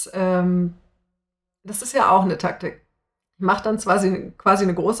 Das ist ja auch eine Taktik. Ich mache dann quasi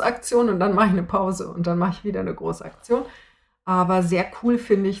eine Großaktion und dann mache ich eine Pause und dann mache ich wieder eine Großaktion. Aber sehr cool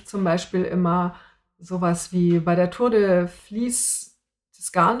finde ich zum Beispiel immer sowas wie bei der Tour de Vlies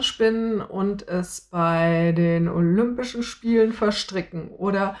das Garnspinnen und es bei den Olympischen Spielen verstricken.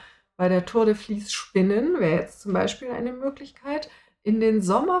 Oder bei der Tour de Vlies spinnen wäre jetzt zum Beispiel eine Möglichkeit. In den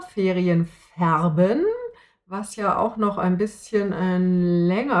Sommerferien färben, was ja auch noch ein bisschen ein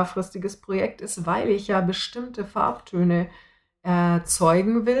längerfristiges Projekt ist, weil ich ja bestimmte Farbtöne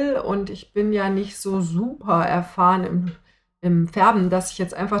erzeugen will und ich bin ja nicht so super erfahren im Färben, dass ich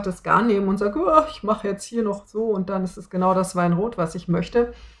jetzt einfach das Garn nehme und sage, oh, ich mache jetzt hier noch so und dann ist es genau das Weinrot, was ich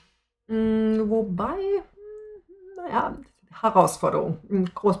möchte. Wobei, naja, Herausforderung,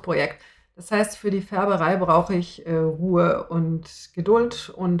 ein Großprojekt. Das heißt, für die Färberei brauche ich Ruhe und Geduld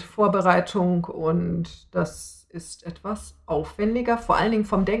und Vorbereitung und das ist etwas aufwendiger, vor allen Dingen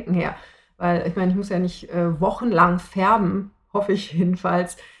vom Denken her. Weil ich meine, ich muss ja nicht wochenlang färben, hoffe ich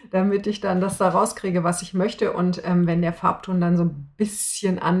jedenfalls, damit ich dann das da rauskriege, was ich möchte. Und wenn der Farbton dann so ein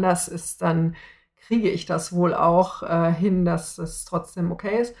bisschen anders ist, dann kriege ich das wohl auch hin, dass es trotzdem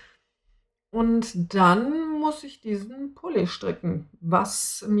okay ist. Und dann muss ich diesen Pulli stricken,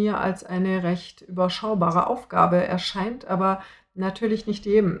 was mir als eine recht überschaubare Aufgabe erscheint, aber natürlich nicht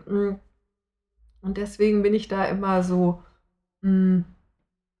jedem. Und deswegen bin ich da immer so mm,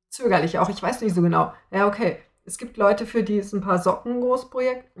 zögerlich auch. Ich weiß nicht so genau. Ja, okay. Es gibt Leute, für die ist ein paar Socken ein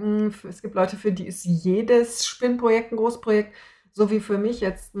Großprojekt. Es gibt Leute, für die ist jedes Spinnprojekt ein Großprojekt. So wie für mich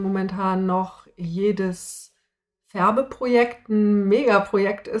jetzt momentan noch jedes Färbeprojekt ein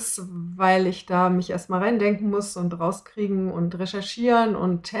Megaprojekt ist, weil ich da mich erstmal reindenken muss und rauskriegen und recherchieren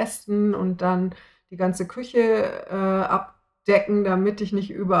und testen und dann die ganze Küche abdecken, damit ich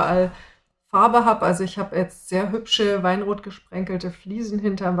nicht überall Farbe habe. Also ich habe jetzt sehr hübsche weinrot gesprenkelte Fliesen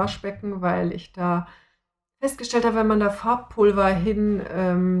hinterm Waschbecken, weil ich da festgestellt habe, wenn man da Farbpulver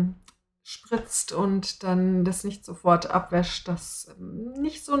hin spritzt und dann das nicht sofort abwäscht, das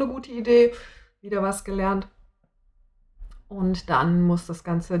nicht so eine gute Idee. Wieder was gelernt. Und dann muss das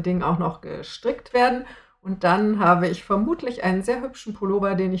ganze Ding auch noch gestrickt werden. Und dann habe ich vermutlich einen sehr hübschen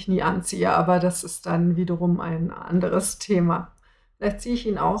Pullover, den ich nie anziehe, aber das ist dann wiederum ein anderes Thema. Vielleicht ziehe ich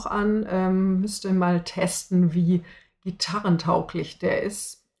ihn auch an, müsste mal testen, wie gitarrentauglich der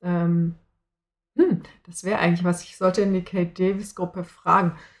ist. Das wäre eigentlich was. Ich sollte in die Kate Davis Gruppe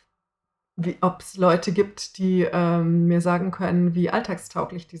fragen, ob es Leute gibt, die mir sagen können, wie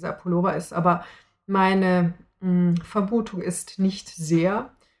alltagstauglich dieser Pullover ist. Aber meine Vermutung ist nicht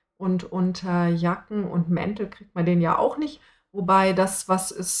sehr. Und unter Jacken und Mäntel kriegt man den ja auch nicht. Wobei das was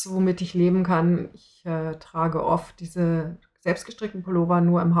ist, womit ich leben kann. Ich trage oft diese selbstgestrickten Pullover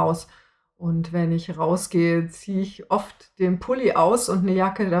nur im Haus. Und wenn ich rausgehe, ziehe ich oft den Pulli aus und eine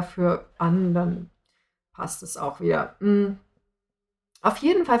Jacke dafür an, dann passt es auch wieder. Auf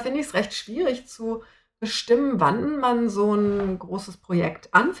jeden Fall finde ich es recht schwierig zu bestimmen, wann man so ein großes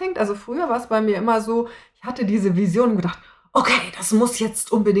Projekt anfängt. Also früher war es bei mir immer so, ich hatte diese Vision und gedacht, okay, das muss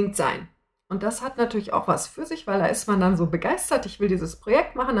jetzt unbedingt sein. Und das hat natürlich auch was für sich, weil da ist man dann so begeistert, ich will dieses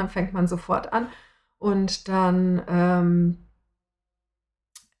Projekt machen, dann fängt man sofort an und dann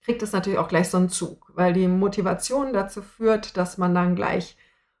kriegt es natürlich auch gleich so einen Zug, weil die Motivation dazu führt, dass man dann gleich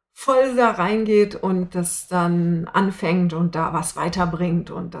voll da reingeht und das dann anfängt und da was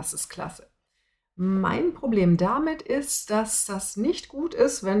weiterbringt und das ist klasse. Mein Problem damit ist, dass das nicht gut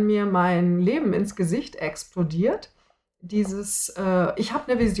ist, wenn mir mein Leben ins Gesicht explodiert. Ich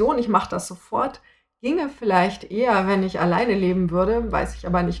habe eine Vision, ich mache das sofort, ginge vielleicht eher, wenn ich alleine leben würde, weiß ich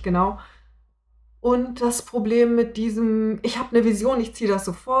aber nicht genau. Und das Problem mit diesem, ich habe eine Vision, ich ziehe das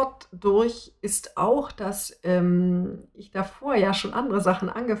sofort durch, ist auch, dass ich davor ja schon andere Sachen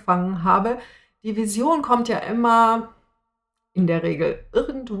angefangen habe. Die Vision kommt ja immer in der Regel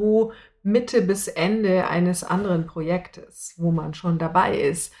irgendwo Mitte bis Ende eines anderen Projektes, wo man schon dabei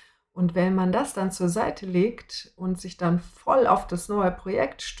ist. Und wenn man das dann zur Seite legt und sich dann voll auf das neue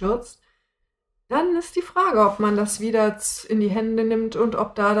Projekt stürzt, dann ist die Frage, ob man das wieder in die Hände nimmt und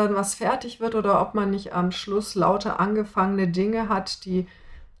ob da dann was fertig wird oder ob man nicht am Schluss lauter angefangene Dinge hat, die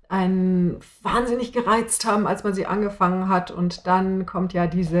einen wahnsinnig gereizt haben, als man sie angefangen hat. Und dann kommt ja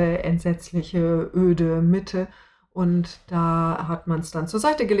diese entsetzliche, öde Mitte. Und da hat man es dann zur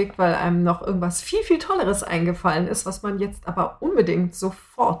Seite gelegt, weil einem noch irgendwas viel, viel Tolleres eingefallen ist, was man jetzt aber unbedingt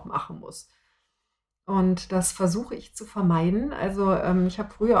sofort machen muss. Und das versuche ich zu vermeiden. Also ich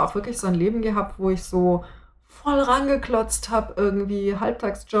habe früher auch wirklich so ein Leben gehabt, wo ich so voll rangeklotzt habe, irgendwie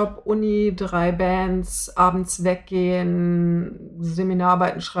Halbtagsjob, Uni, 3 Bands, abends weggehen,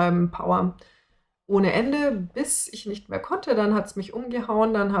 Seminararbeiten schreiben, Power ohne Ende, bis ich nicht mehr konnte. Dann hat es mich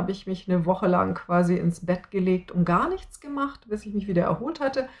umgehauen, dann habe ich mich eine Woche lang quasi ins Bett gelegt und gar nichts gemacht, bis ich mich wieder erholt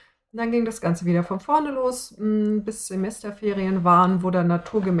hatte. Und dann ging das Ganze wieder von vorne los, bis Semesterferien waren, wo dann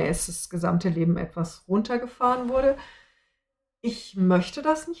naturgemäß das gesamte Leben etwas runtergefahren wurde. Ich möchte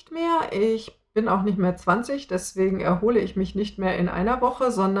das nicht mehr. Ich bin auch nicht mehr 20, deswegen erhole ich mich nicht mehr in einer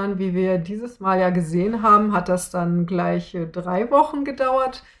Woche, sondern wie wir dieses Mal ja gesehen haben, hat das dann gleich 3 Wochen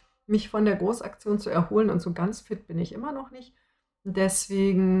gedauert mich von der Großaktion zu erholen und so ganz fit bin ich immer noch nicht.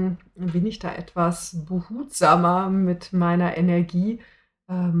 Deswegen bin ich da etwas behutsamer mit meiner Energie,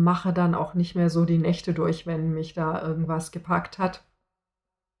 mache dann auch nicht mehr so die Nächte durch, wenn mich da irgendwas gepackt hat.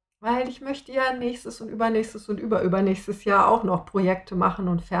 Weil ich möchte ja nächstes und übernächstes Jahr auch noch Projekte machen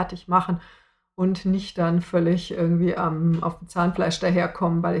und fertig machen und nicht dann völlig irgendwie auf dem Zahnfleisch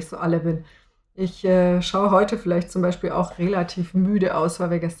daherkommen, weil ich so alle bin. Ich schaue heute vielleicht zum Beispiel auch relativ müde aus, weil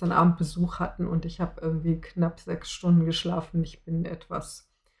wir gestern Abend Besuch hatten und ich habe irgendwie knapp 6 Stunden geschlafen. Ich bin etwas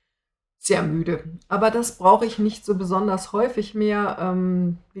sehr müde. Aber das brauche ich nicht so besonders häufig mehr.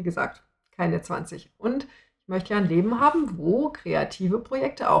 Wie gesagt, keine 20. Und ich möchte ja ein Leben haben, wo kreative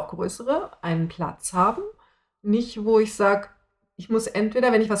Projekte, auch größere, einen Platz haben. Nicht, wo ich sage, ich muss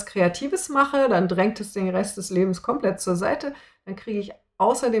entweder, wenn ich was Kreatives mache, dann drängt es den Rest des Lebens komplett zur Seite. Dann kriege ich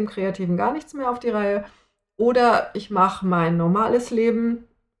außer dem Kreativen gar nichts mehr auf die Reihe. Oder ich mache mein normales Leben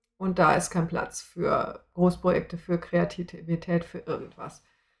und da ist kein Platz für Großprojekte, für Kreativität, für irgendwas.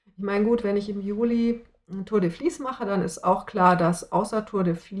 Ich meine, gut, wenn ich im Juli Tour de Vlies mache, dann ist auch klar, dass außer Tour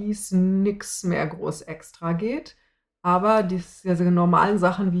de Vlies nichts mehr groß extra geht. Aber diese normalen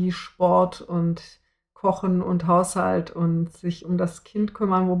Sachen wie Sport und Kochen und Haushalt und sich um das Kind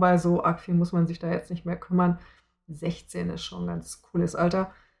kümmern, wobei so arg viel muss man sich da jetzt nicht mehr kümmern. 16 ist schon ein ganz cooles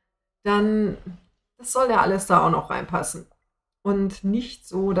Alter. Dann, das soll ja alles da auch noch reinpassen. Und nicht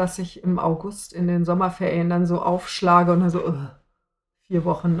so, dass ich im August in den Sommerferien dann so aufschlage und dann so 4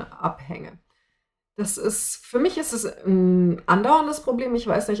 Wochen abhänge. Für mich ist es ein andauerndes Problem. Ich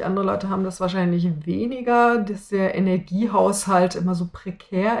weiß nicht, andere Leute haben das wahrscheinlich weniger, dass der Energiehaushalt immer so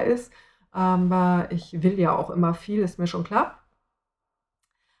prekär ist. Aber ich will ja auch immer viel, ist mir schon klar.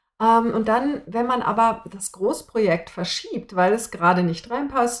 Und dann, wenn man aber das Großprojekt verschiebt, weil es gerade nicht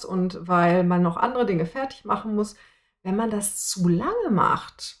reinpasst und weil man noch andere Dinge fertig machen muss, wenn man das zu lange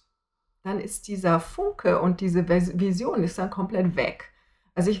macht, dann ist dieser Funke und diese Vision ist dann komplett weg.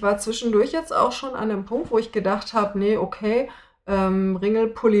 Also ich war zwischendurch jetzt auch schon an einem Punkt, wo ich gedacht habe, nee, okay,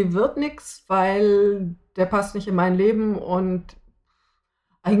 Ringelpulli wird nix, weil der passt nicht in mein Leben und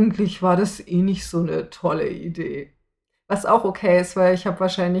eigentlich war das eh nicht so eine tolle Idee. Was auch okay ist, weil ich habe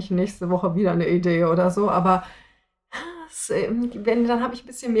wahrscheinlich nächste Woche wieder eine Idee oder so, aber dann habe ich ein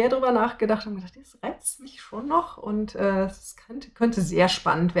bisschen mehr drüber nachgedacht und gedacht, das reizt mich schon noch und es könnte sehr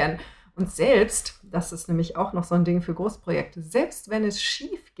spannend werden. Und selbst, das ist nämlich auch noch so ein Ding für Großprojekte, selbst wenn es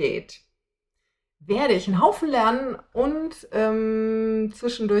schief geht, werde ich einen Haufen lernen und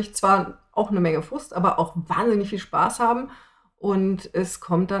zwischendurch zwar auch eine Menge Frust, aber auch wahnsinnig viel Spaß haben. Und es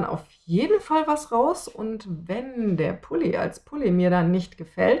kommt dann auf jeden Fall was raus. Und wenn der Pulli als Pulli mir dann nicht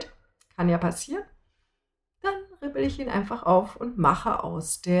gefällt, kann ja passieren, dann ribbel ich ihn einfach auf und mache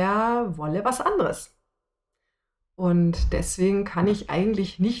aus der Wolle was anderes. Und deswegen kann ich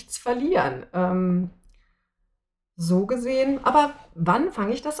eigentlich nichts verlieren. So gesehen, aber wann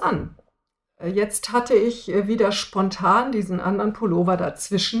fange ich das an? Jetzt hatte ich wieder spontan diesen anderen Pullover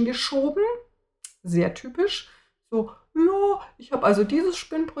dazwischen geschoben. Sehr typisch. So, ja, ich habe also dieses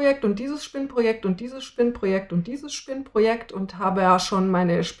Spinnprojekt und dieses Spinnprojekt und dieses Spinnprojekt und dieses Spinnprojekt und habe ja schon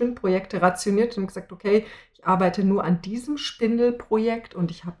meine Spinnprojekte rationiert und gesagt, okay, ich arbeite nur an diesem Spindelprojekt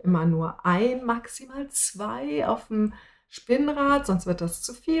und ich habe immer nur maximal 2 auf dem Spinnrad, sonst wird das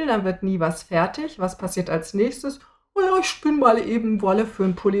zu viel, dann wird nie was fertig. Was passiert als nächstes? Oh ja, ich spinne mal eben Wolle für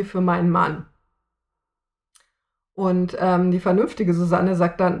einen Pulli für meinen Mann. Und die vernünftige Susanne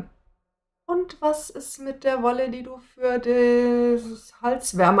sagt dann, und was ist mit der Wolle, die du für dieses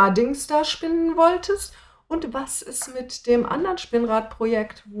Halswärmer-Dings da spinnen wolltest? Und was ist mit dem anderen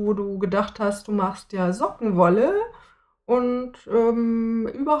Spinnradprojekt, wo du gedacht hast, du machst ja Sockenwolle? Und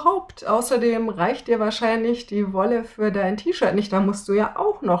überhaupt, außerdem reicht dir wahrscheinlich die Wolle für dein T-Shirt nicht, da musst du ja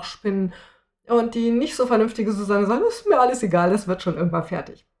auch noch spinnen. Und die nicht so vernünftige Susanne sagt, das ist mir alles egal, das wird schon irgendwann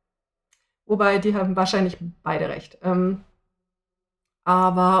fertig. Wobei, die haben wahrscheinlich beide recht.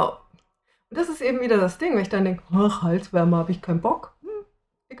 Aber und das ist eben wieder das Ding, wenn ich dann denke, ach, Halswärmer, habe ich keinen Bock.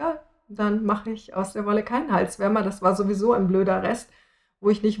 Egal, dann mache ich aus der Wolle keinen Halswärmer. Das war sowieso ein blöder Rest, wo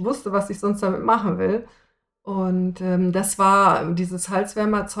ich nicht wusste, was ich sonst damit machen will. Und dieses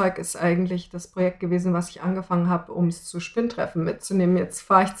Halswärmerzeug ist eigentlich das Projekt gewesen, was ich angefangen habe, um es zu Spinntreffen mitzunehmen. Jetzt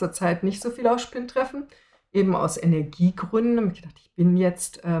fahre ich zurzeit nicht so viel auf Spinntreffen, eben aus Energiegründen. Ich dachte, ich bin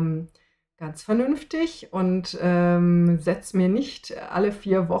jetzt ganz vernünftig und setze mir nicht alle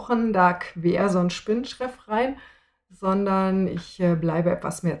 4 Wochen da quer so ein Spinntreff rein, sondern ich bleibe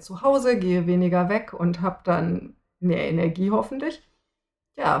etwas mehr zu Hause, gehe weniger weg und habe dann mehr Energie hoffentlich.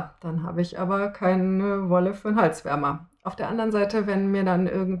 Ja, dann habe ich aber keine Wolle für einen Halswärmer. Auf der anderen Seite, wenn mir dann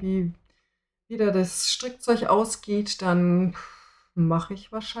irgendwie wieder das Strickzeug ausgeht, dann mache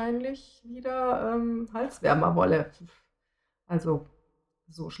ich wahrscheinlich wieder Halswärmerwolle. Also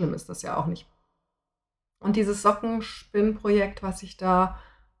so schlimm ist das ja auch nicht. Und dieses Sockenspinnprojekt, was ich da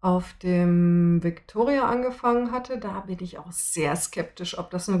auf dem Victoria angefangen hatte, da bin ich auch sehr skeptisch,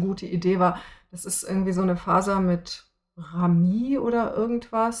 ob das eine gute Idee war. Das ist irgendwie so eine Faser mit Ramie oder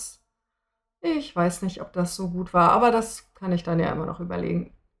irgendwas. Ich weiß nicht, ob das so gut war, aber das kann ich dann ja immer noch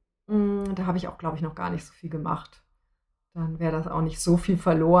überlegen. Da habe ich auch, glaube ich, noch gar nicht so viel gemacht. Dann wäre das auch nicht so viel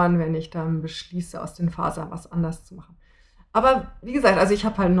verloren, wenn ich dann beschließe, aus den Fasern was anders zu machen. Aber wie gesagt, also ich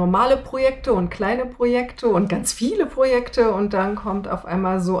habe halt normale Projekte und kleine Projekte und ganz viele Projekte und dann kommt auf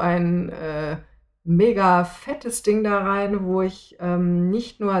einmal so ein mega fettes Ding da rein, wo ich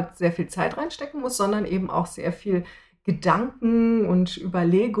nicht nur sehr viel Zeit reinstecken muss, sondern eben auch sehr viel Gedanken und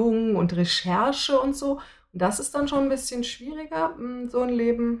Überlegungen und Recherche und so. Und das ist dann schon ein bisschen schwieriger. So ein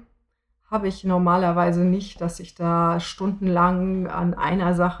Leben habe ich normalerweise nicht, dass ich da stundenlang an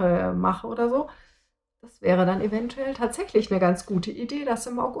einer Sache mache oder so. Das wäre dann eventuell tatsächlich eine ganz gute Idee, das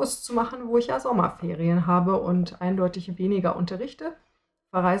im August zu machen, wo ich ja Sommerferien habe und eindeutig weniger unterrichte.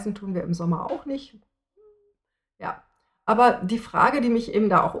 Verreisen tun wir im Sommer auch nicht. Ja, aber die Frage, die mich eben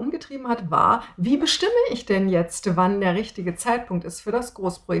da auch umgetrieben hat, war: Wie bestimme ich denn jetzt, wann der richtige Zeitpunkt ist für das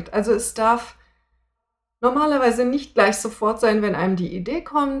Großprojekt? Also es darf normalerweise nicht gleich sofort sein, wenn einem die Idee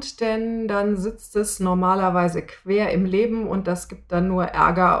kommt, denn dann sitzt es normalerweise quer im Leben und das gibt dann nur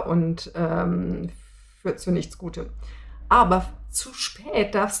Ärger und führt zu nichts Gutem. Aber zu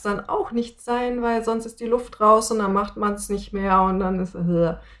spät darf es dann auch nicht sein, weil sonst ist die Luft raus und dann macht man es nicht mehr und dann ist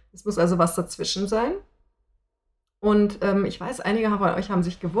es muss also was dazwischen sein. Und ich weiß, einige von euch haben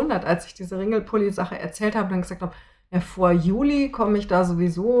sich gewundert, als ich diese Ringelpulli-Sache erzählt habe und dann gesagt habe, ja, vor Juli komme ich da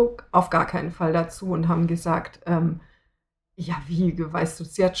sowieso auf gar keinen Fall dazu und haben gesagt, ja, wie, weißt du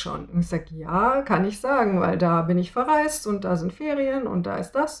es jetzt schon? Und ich sage, ja, kann ich sagen, weil da bin ich verreist und da sind Ferien und da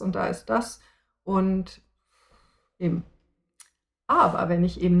ist das und da ist das und eben. Aber wenn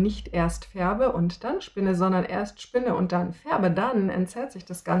ich eben nicht erst färbe und dann spinne, sondern erst spinne und dann färbe, dann entzerrt sich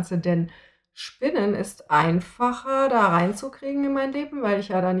das Ganze, denn Spinnen ist einfacher da reinzukriegen in mein Leben, weil ich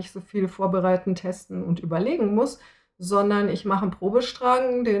ja da nicht so viel vorbereiten, testen und überlegen muss, sondern ich mache einen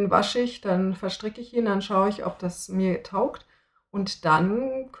Probestrang, den wasche ich, dann verstricke ich ihn, dann schaue ich, ob das mir taugt und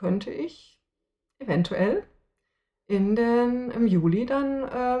dann könnte ich eventuell im Juli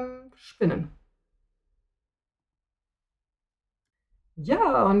dann spinnen.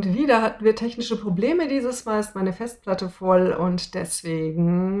 Ja, und wieder hatten wir technische Probleme. Dieses Mal ist meine Festplatte voll und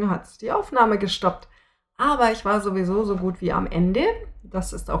deswegen hat es die Aufnahme gestoppt. Aber ich war sowieso so gut wie am Ende.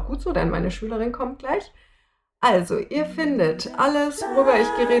 Das ist auch gut so, denn meine Schülerin kommt gleich. Also, ihr findet alles, worüber ich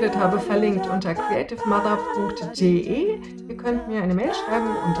geredet habe, verlinkt unter creativemother.de. Ihr könnt mir eine Mail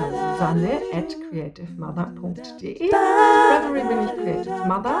schreiben unter susanne@creativemother.de. February bin ich Creative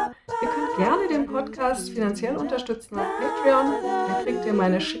Mother. Ihr könnt gerne den Podcast finanziell unterstützen auf Patreon. Da kriegt ihr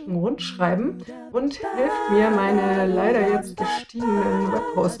meine schicken Rundschreiben und helft mir, meine leider jetzt gestiegenen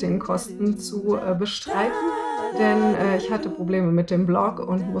Webhosting-Kosten zu bestreiten. Denn ich hatte Probleme mit dem Blog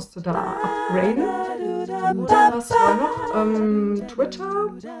und musste da upgraden. Was war noch? Twitter,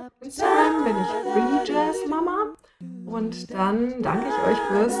 Instagram bin ich FreeJazzMama. Und dann danke ich euch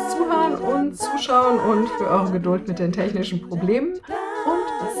fürs Zuhören und Zuschauen und für eure Geduld mit den technischen Problemen. Und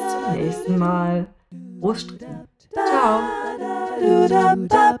bis zum nächsten Mal. Großstricken. Ciao.